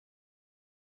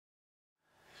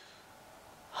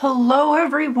Hello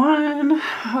everyone!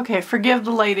 Okay, forgive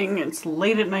the lighting, it's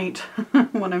late at night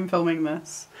when I'm filming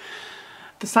this.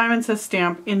 The Simon Says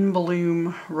Stamp In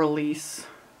Bloom release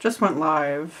just went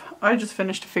live. I just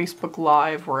finished a Facebook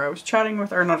Live where I was chatting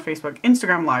with, or not Facebook,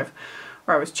 Instagram Live,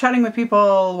 where I was chatting with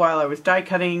people while I was die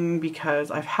cutting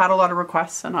because I've had a lot of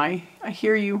requests, and I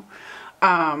hear you,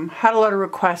 had a lot of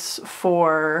requests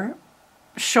for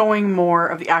showing more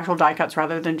of the actual die cuts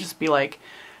rather than just be like,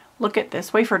 look at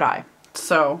this wafer die.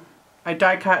 So I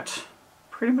die cut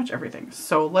pretty much everything.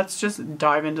 So let's just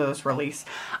dive into this release.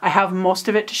 I have most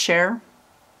of it to share,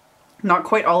 not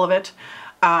quite all of it.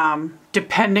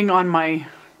 Depending on my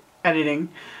editing,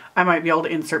 I might be able to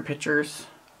insert pictures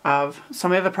of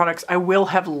some of the products. I will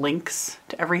have links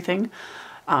to everything.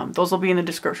 Those will be in the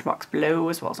description box below,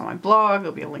 as well as on my blog.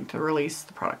 There'll be a link to the release,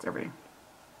 the products, everything.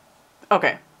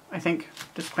 Okay, I think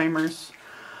disclaimers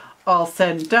all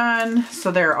said and done.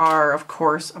 So there are, of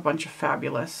course, a bunch of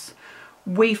fabulous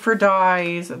wafer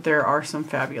dies. There are some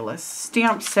fabulous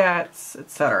stamp sets,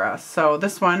 etc. So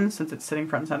this one, since it's sitting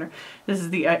front and center, this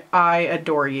is the I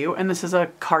Adore You, and this is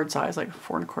a card size, like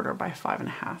 4 1/4 by 5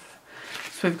 1/2.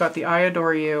 So we've got the I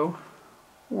Adore You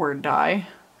word die.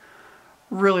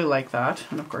 Really like that,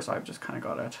 and of course I've just kind of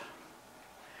got it.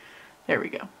 There we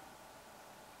go.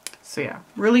 So yeah,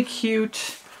 really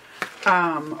cute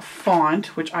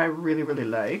font, which I really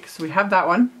like. So we have that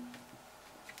one.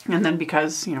 And then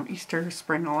because, you know, Easter,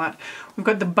 spring, all that, we've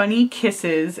got the Bunny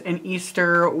Kisses and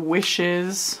Easter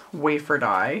Wishes wafer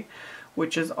die,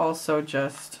 which is also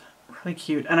just really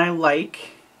cute. And I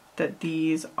like that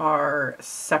these are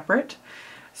separate,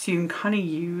 so you can kind of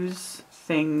use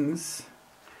things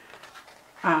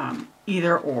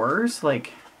either ors,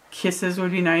 like kisses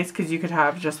would be nice because you could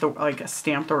have just like a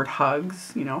stamped the word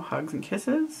hugs, you know, hugs and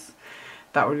kisses.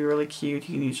 That would be really cute.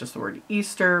 You can use just the word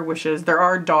Easter, wishes. There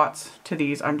are dots to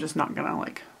these. I'm just not gonna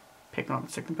like pick them up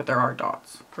and stick them, but there are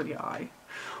dots for the eye.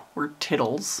 Or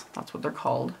tittles, that's what they're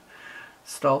called.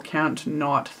 Still can't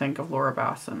not think of Laura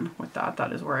Basson with that.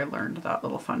 That is where I learned that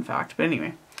little fun fact. But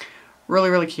anyway,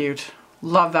 really cute.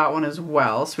 Love that one as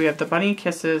well. So we have the Bunny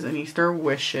Kisses and Easter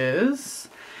Wishes.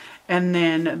 And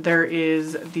then there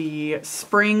is the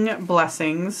Spring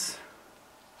Blessings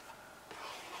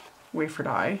wafer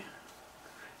die.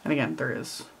 And again, there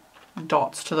is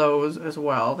dots to those as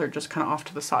well. They're just kind of off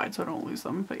to the side so I don't lose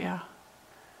them. But yeah,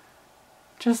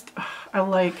 just,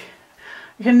 I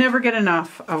can never get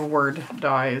enough of word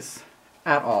dies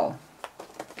at all.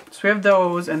 So we have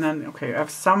those, and then, okay, I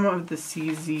have some of the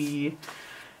CZ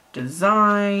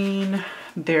design.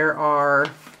 There are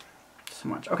so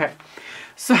much. Okay,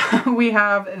 so we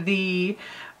have the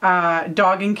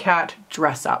dog and cat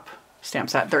dress up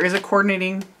stamp set. There is a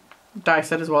coordinating die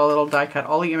set as well. It'll die cut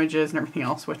all the images and everything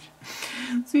else, which,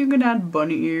 so you can add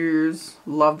bunny ears.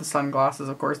 Love the sunglasses,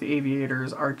 of course. The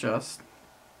aviators are just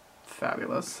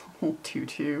fabulous. Little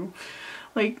tutu,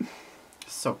 like,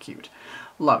 so cute.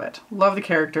 Love it. Love the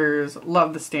characters,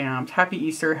 love the stamps. Happy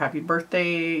Easter, happy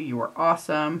birthday, you are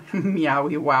awesome.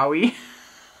 Meowie wowie.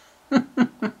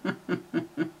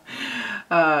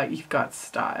 You've got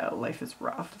style, life is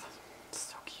rough.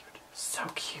 So cute, so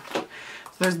cute. So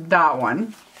there's that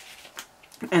one.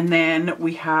 And then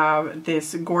we have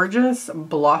this gorgeous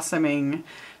blossoming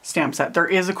stamp set. There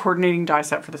is a coordinating die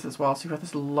set for this as well. So you've got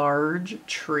this large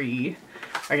tree.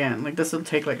 Again, like this will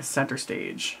take like a center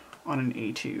stage on an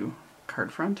A2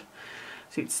 card front.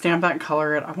 So you'd stamp that and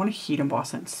color it. I want to heat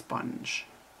emboss it in sponge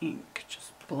ink,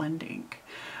 just blend ink.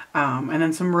 And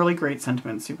then some really great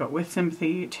sentiments. You've got with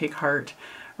sympathy, take heart,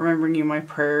 remembering you my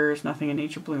prayers, nothing in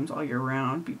nature blooms all year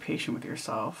round, be patient with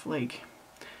yourself. Like,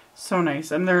 so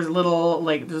nice. And there's little,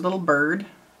 like, there's little bird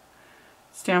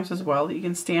stamps as well that you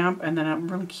can stamp, and then a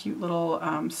really cute little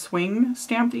swing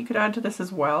stamp that you could add to this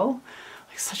as well.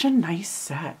 Like, such a nice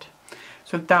set.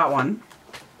 So that one.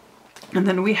 And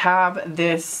then we have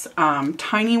this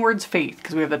Tiny Words Faith,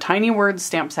 because we have the Tiny Words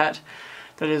stamp set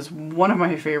that is one of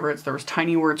my favorites. There was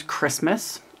Tiny Words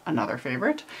Christmas, another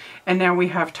favorite, and now we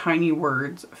have Tiny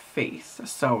Words Faith.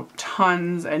 So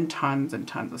tons and tons and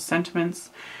tons of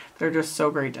sentiments. They're just so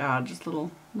great to add, just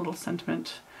little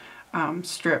sentiment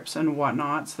strips and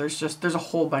whatnot. So there's a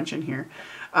whole bunch in here.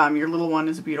 Your little one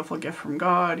is a beautiful gift from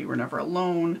God. You were never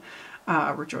alone.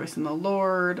 Rejoice in the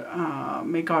Lord.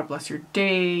 May God bless your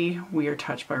day. We are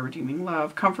touched by redeeming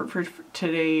love. Comfort for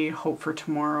today, hope for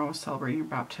tomorrow. Celebrating your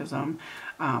baptism.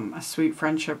 A sweet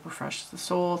friendship refreshes the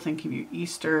soul. Thinking of you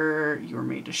Easter. You were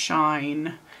made to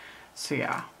shine. So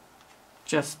yeah,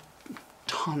 just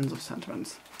tons of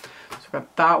sentiments. So I've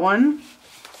got that one.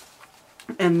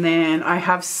 And then I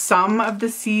have some of the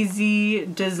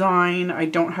CZ design. I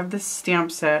don't have the stamp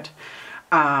set.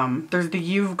 There's the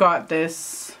You've Got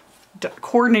This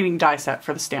coordinating die set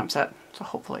for the stamp set. So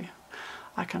hopefully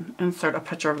I can insert a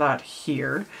picture of that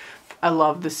here. I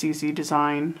love the CZ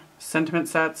Design sentiment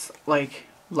sets. Like,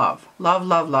 love, love,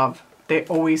 love, love. They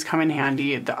always come in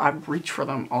handy. I reach for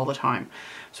them all the time.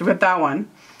 So we got that one.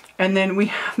 And then we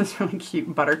have this really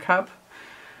cute Buttercup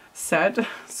set.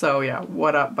 So yeah,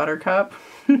 what up, Buttercup?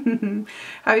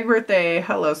 Happy birthday.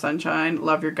 Hello, sunshine.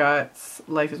 Love your guts.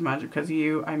 Life is magic because of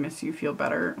you. I miss you. Feel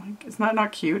better. Like, it's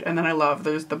not cute. And then I love,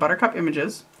 there's the Buttercup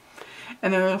images.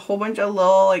 And then there's a whole bunch of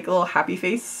little happy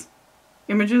face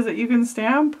images that you can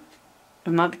stamp.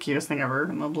 And not the cutest thing ever.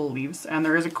 And the little leaves. And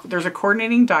there's a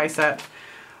coordinating die set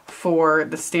for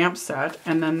the stamp set.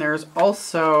 And then there's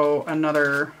also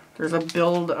there's a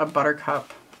Build a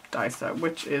Buttercup die set,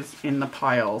 which is in the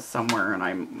pile somewhere, and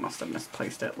I must have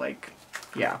misplaced it. Like,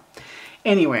 yeah.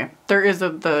 Anyway, there is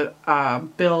the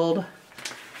Build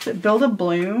a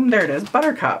Bloom. There it is,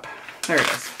 Buttercup. There it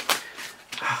is.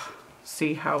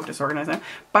 See how disorganized I am?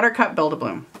 Buttercup Build a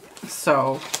Bloom.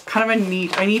 So kind of a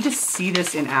neat, I need to see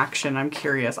this in action. I'm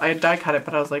curious. I had die cut it,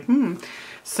 but I was like,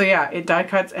 So yeah, it die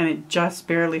cuts and it just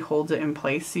barely holds it in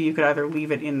place. So you could either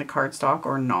leave it in the cardstock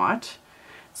or not.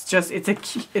 It's just, it's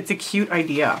a cute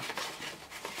idea.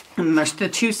 And there's the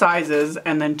 2 sizes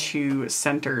and then 2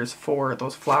 centers for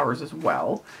those flowers as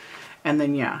well. And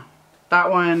then yeah, that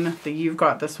one, You've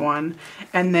Got This one.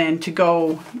 And then to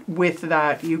go with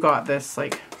that, You Got This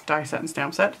like die set and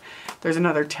stamp set. There's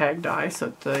another tag die.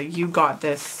 So the You Got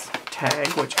This tag,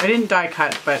 which I didn't die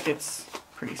cut, but it's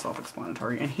pretty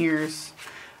self-explanatory. And here's,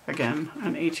 again,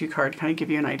 an A2 card to kind of give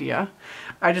you an idea.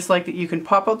 I just like that you can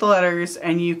pop out the letters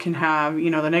and you can have, you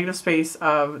know, the negative space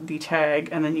of the tag,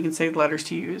 and then you can save letters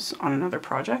to use on another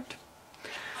project.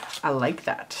 I like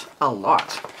that a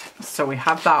lot. So we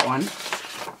have that one.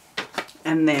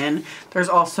 And then there's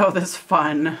also this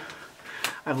fun,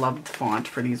 I love the font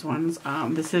for these ones.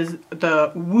 This is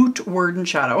the WOOT Word and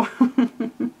Shadow.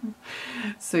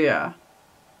 So yeah,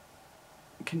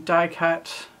 you can die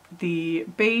cut the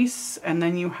base, and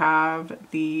then you have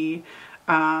the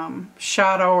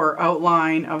shadow or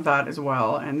outline of that as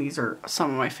well. And these are some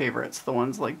of my favorites, the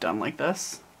ones like done like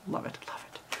this. Love it, love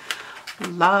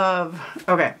it, love.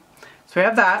 Okay, so we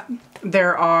have that.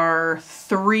 There are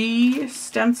 3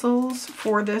 stencils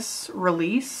for this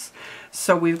release.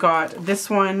 So we've got this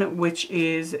one, which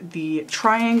is the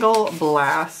Triangle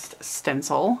Blast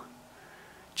stencil.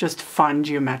 Just fun,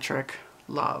 geometric,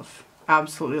 love.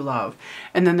 Absolutely love.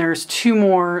 And then there's 2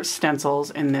 more stencils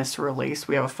in this release.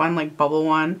 We have a fun like bubble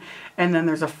one, and then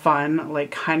there's a fun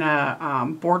like kind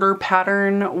of border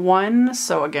pattern one.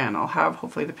 So again, I'll have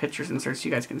hopefully the pictures inserted so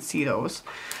you guys can see those.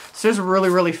 So it's really,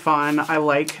 really fun. I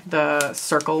like the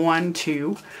circle one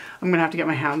too. I'm gonna have to get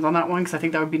my hands on that one because I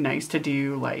think that would be nice to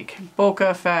do like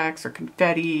bokeh effects or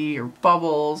confetti or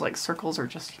bubbles. Like circles are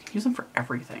just, you can use them for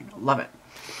everything. Love it.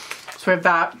 So we have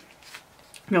that.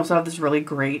 We also have this really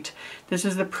great, this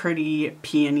is the pretty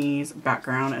Peonies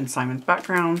background, and Simon's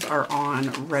backgrounds are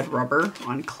on red rubber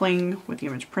on cling with the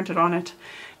image printed on it.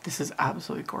 This is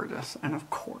absolutely gorgeous. And of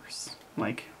course,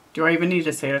 like, do I even need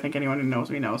to say it? I think anyone who knows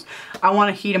me knows. I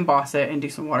want to heat emboss it and do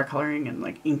some watercoloring and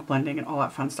like ink blending and all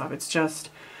that fun stuff. It's just,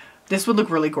 this would look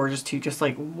really gorgeous too, just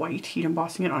like white heat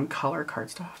embossing it on color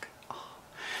cardstock. Oh.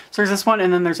 So there's this one,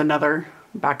 and then there's another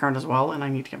background as well, and I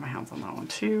need to get my hands on that one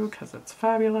too because it's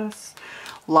fabulous.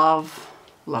 Love,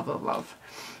 love, love, love.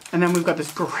 And then we've got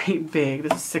this great big,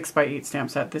 this is 6x8 stamp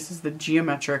set. This is the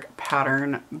Geometric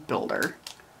Pattern Builder.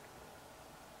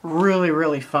 Really,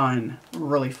 really fun,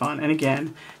 really fun. And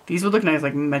again, these would look nice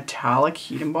like metallic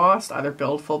heat embossed, either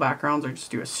build full backgrounds or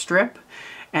just do a strip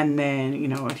and then, you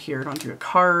know, adhere it onto a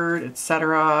card,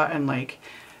 etc. And like,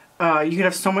 you could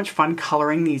have so much fun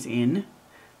coloring these in,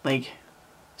 like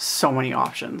so many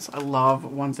options. I love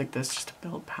ones like this just to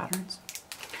build patterns.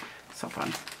 So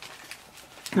fun.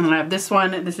 And then I have this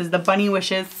one. This is the Bunny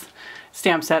Wishes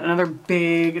stamp set, another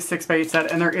big 6x8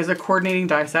 set, and there is a coordinating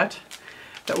die set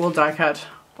that will die cut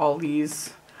all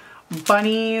these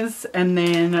bunnies and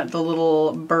then the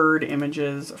little bird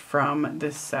images from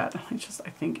this set. I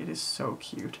think it is so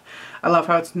cute. I love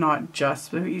how it's not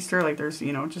just Easter, like there's,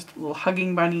 you know, just little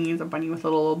hugging bunnies, a bunny with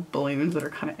little balloons that are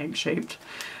kind of egg shaped.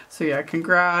 So yeah,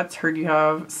 congrats. Heard you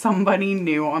have somebody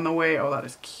new on the way. Oh, that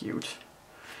is cute.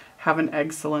 Have an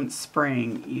excellent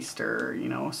spring, Easter, you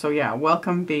know. So yeah,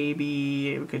 welcome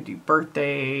baby. We could do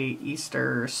birthday,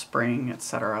 Easter, spring,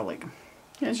 etc. Like,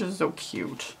 yeah, it's just so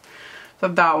cute. So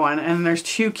that one, and there's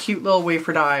 2 cute little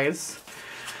wafer dies.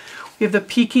 We have the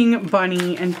Peeking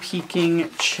Bunny and Peeking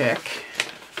Chick.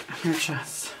 And they're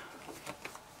just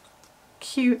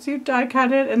cute. So you die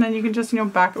cut it and then you can just, you know,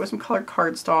 back it with some colored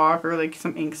cardstock or like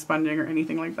some ink sponging or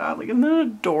anything like that. Like, isn't that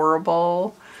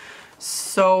adorable?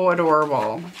 So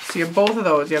adorable. So you have both of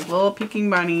those. You have the little peeking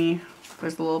bunny.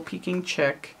 There's the little peeking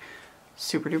chick.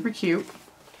 Super duper cute.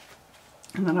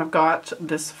 And then I've got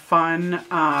this fun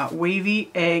wavy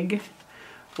egg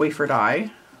wafer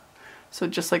die. So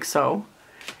just like so.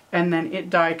 And then it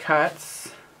die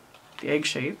cuts the egg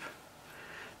shape.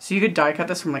 So you could die cut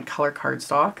this from like color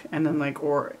cardstock and then like,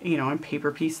 or, you know, and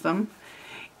paper piece them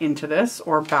into this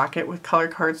or back it with color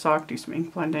cardstock, do some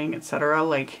ink blending, etc.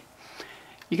 Like,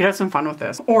 you could have some fun with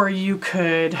this. Or you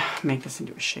could make this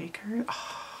into a shaker.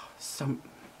 Oh, some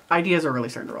ideas are really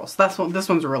starting to roll. So that's this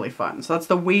one's really fun. So that's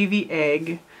the wavy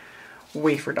egg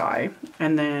wafer die.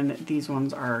 And then these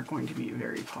ones are going to be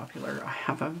very popular. I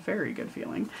have a very good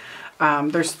feeling.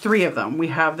 There's 3 of them. We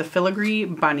have the filigree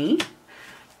bunny.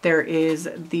 There is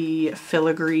the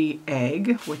filigree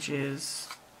egg, which is,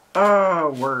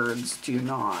 words do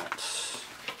not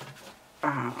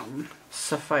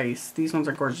suffice. These ones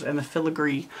are gorgeous. And the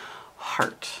filigree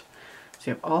heart.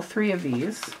 So you have all 3 of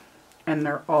these and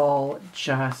they're all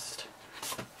just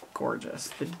gorgeous.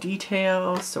 The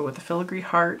details, so with the filigree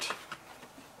heart,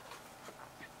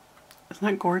 isn't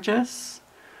that gorgeous?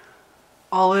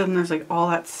 All of them, there's like all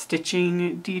that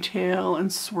stitching detail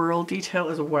and swirl detail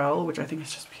as well, which I think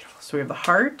is just beautiful. So we have the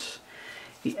heart,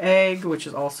 the egg, which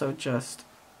is also just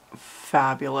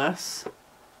fabulous.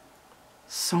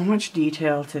 So much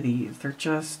detail to these. They're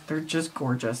just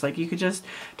gorgeous. Like, you could just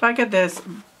die cut this,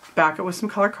 back it with some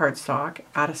color cardstock,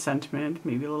 add a sentiment,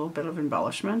 maybe a little bit of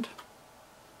embellishment.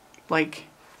 Like,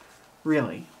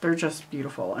 really, they're just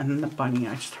beautiful. And then the bunny,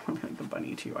 I just really like the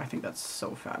bunny too. I think that's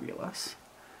so fabulous.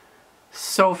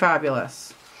 So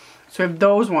fabulous. So we have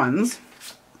those ones,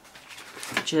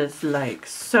 just like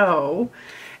so.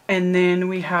 And then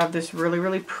we have this really,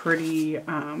 really pretty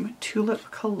tulip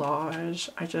collage.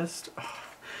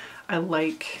 I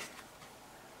like,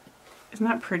 isn't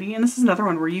that pretty? And this is another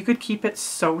one where you could keep it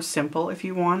so simple if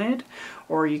you wanted,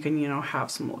 or you can, you know, have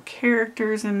some little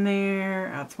characters in there,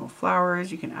 add some little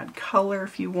flowers. You can add color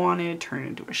if you wanted, turn it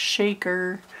into a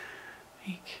shaker.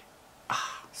 Like,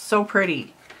 so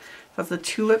pretty. That's the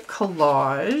tulip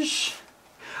collage.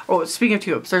 Oh, speaking of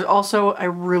tulips, there's also a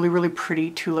really, really pretty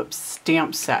tulip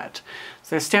stamp set.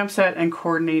 So there's stamp set and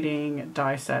coordinating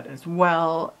die set as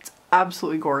well. It's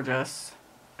absolutely gorgeous.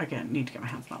 Again, need to get my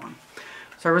hands on that one.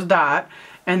 So there was that.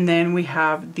 And then we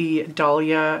have the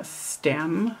Dahlia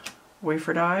stem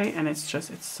wafer die, and it's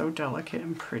so delicate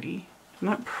and pretty. Isn't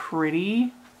that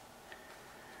pretty?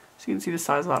 So you can see the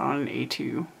size of that on an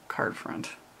A2 card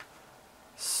front.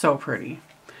 So pretty.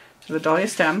 So the Dahlia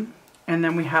stem. And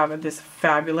then we have this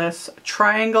fabulous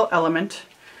triangle element,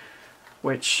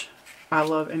 which I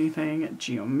love anything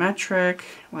geometric.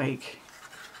 Like,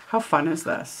 how fun is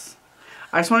this?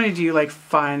 I just wanted to do like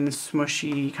fun,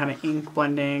 smushy kind of ink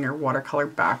blending or watercolor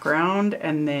background.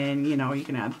 And then, you know, you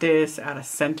can add this, add a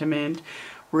sentiment,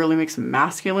 really make some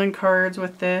masculine cards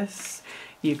with this.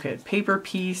 You could paper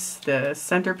piece the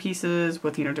center pieces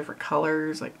with, you know, different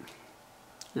colors. Like,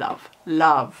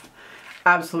 love,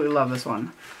 absolutely love this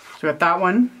one. So we got that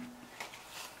one.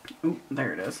 Ooh,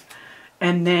 there it is.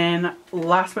 And then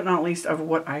last but not least of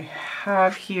what I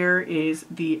have here is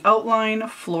the outline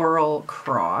floral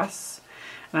cross.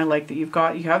 And I like that you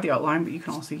have the outline, but you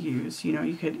can also use, you know,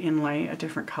 you could inlay a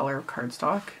different color of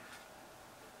cardstock.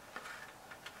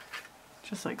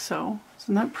 Just like so.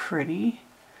 Isn't that pretty?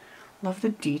 Love the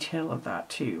detail of that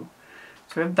too.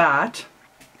 So we have that.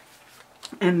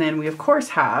 And then we of course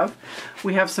have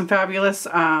some fabulous,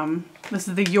 this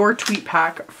is the Your Tweet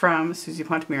pack from Susie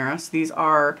Plantamira. So these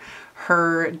are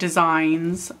her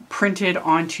designs printed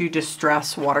onto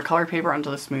distress watercolor paper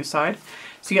onto the smooth side.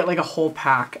 So you get like a whole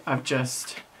pack of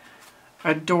just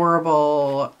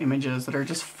adorable images that are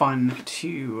just fun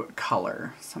to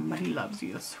color. Somebody loves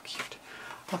you, that's so cute.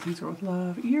 All things are with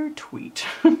love, Your Tweet.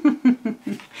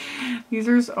 These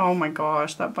are, oh my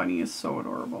gosh, that bunny is so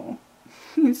adorable.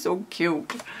 He's so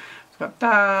cute. It's got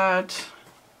that.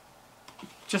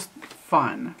 Just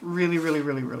fun. Really, really,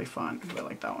 really, really fun. I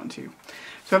like that one too.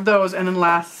 So I have those, and then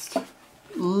last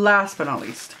but not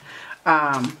least,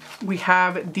 we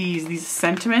have these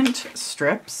sentiment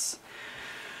strips.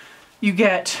 You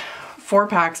get 4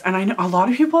 packs, and I know a lot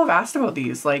of people have asked about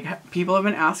these. Like, people have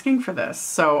been asking for this.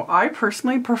 So I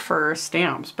personally prefer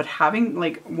stamps, but having,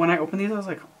 like, when I opened these, I was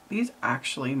like, these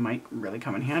actually might really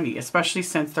come in handy, especially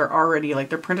since they're already, like,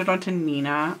 they're printed onto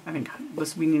Nina. I think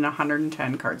this would be Nina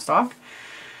 110 cardstock.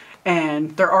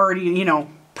 And they're already, you know,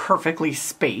 perfectly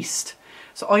spaced.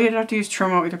 So all you have to do is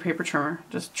trim out with your paper trimmer.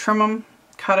 Just trim them,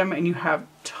 cut them, and you have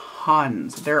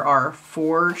tons. There are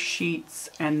 4 sheets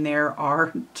and there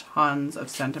are tons of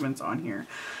sentiments on here.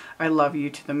 I love you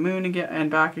to the moon again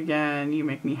and back again. You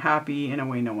make me happy in a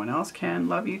way no one else can.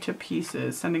 Love you to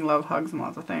pieces. Sending love, hugs, and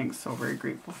lots of thanks. So very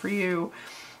grateful for you.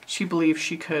 She believed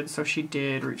she could, so she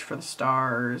did. Reach for the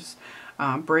stars.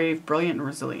 Brave, brilliant, and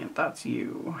resilient. That's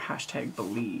you. Hashtag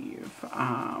believe.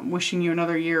 Wishing you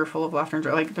another year full of laughter and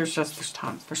joy. Like, there's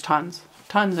tons. There's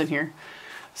tons in here.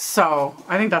 So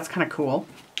I think that's kind of cool.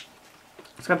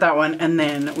 It's got that one. And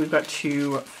then we've got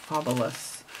 2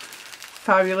 fabulous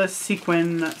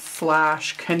sequin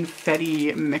 /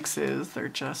 confetti mixes. They're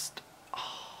just,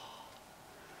 oh.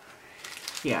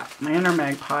 Yeah, my inner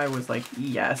magpie was like,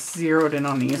 yes, zeroed in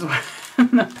on these when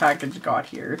the package got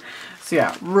here. So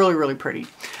yeah, really, really pretty.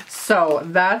 So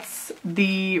that's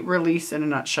the release in a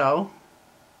nutshell.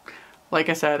 Like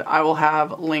I said, I will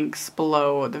have links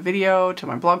below the video to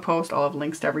my blog post. I'll have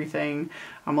links to everything.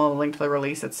 I'll have a link to the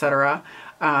release, etc.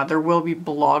 There will be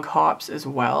blog hops as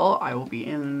well. I will be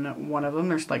in one of them.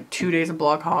 There's like 2 days of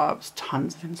blog hops,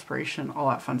 tons of inspiration, all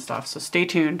that fun stuff. So stay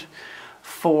tuned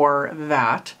for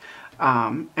that.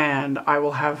 And I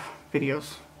will have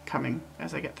videos coming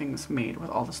as I get things made with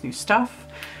all this new stuff.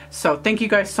 So thank you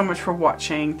guys so much for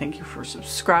watching. Thank you for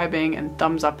subscribing and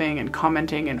thumbs upping and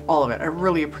commenting and all of it. I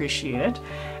really appreciate it.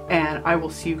 And I will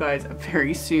see you guys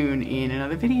very soon in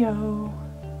another video.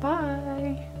 Bye.